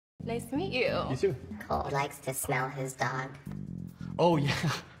Nice to meet you. You too. Cole likes to smell his dog. Oh yeah.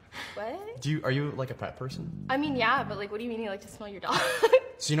 What? Are you like a pet person? I mean, yeah, but like, what do you mean you like to smell your dog?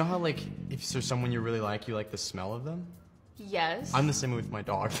 So you know how like if there's someone you really like the smell of them? Yes. I'm the same way with my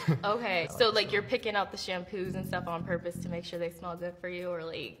dog. Okay, so like you're picking out the shampoos and stuff on purpose to make sure they smell good for you, or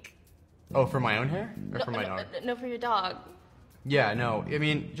like? Oh, for my own hair or No, for my dog? No, for your dog. Yeah, no. I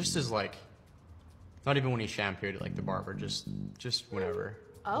mean, just as like, not even when he shampooed it, like the barber, just whenever.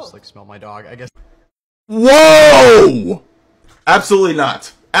 Oh. Just like smell my dog, I guess. Whoa! Absolutely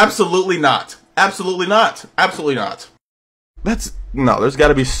not. Absolutely not. Absolutely not. Absolutely not. No, there's got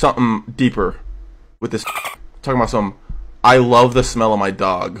to be something deeper with this. Talking about some, I love the smell of my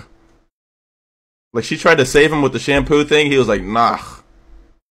dog. Like, she tried to save him with the shampoo thing. He was like, nah.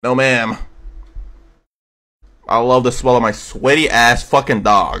 No, ma'am. I love the smell of my sweaty ass fucking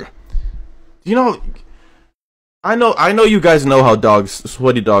dog. You know, I know you guys know how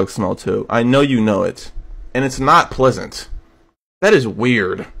sweaty dogs smell too. I know you know it. And it's not pleasant. That is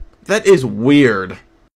weird. That is weird.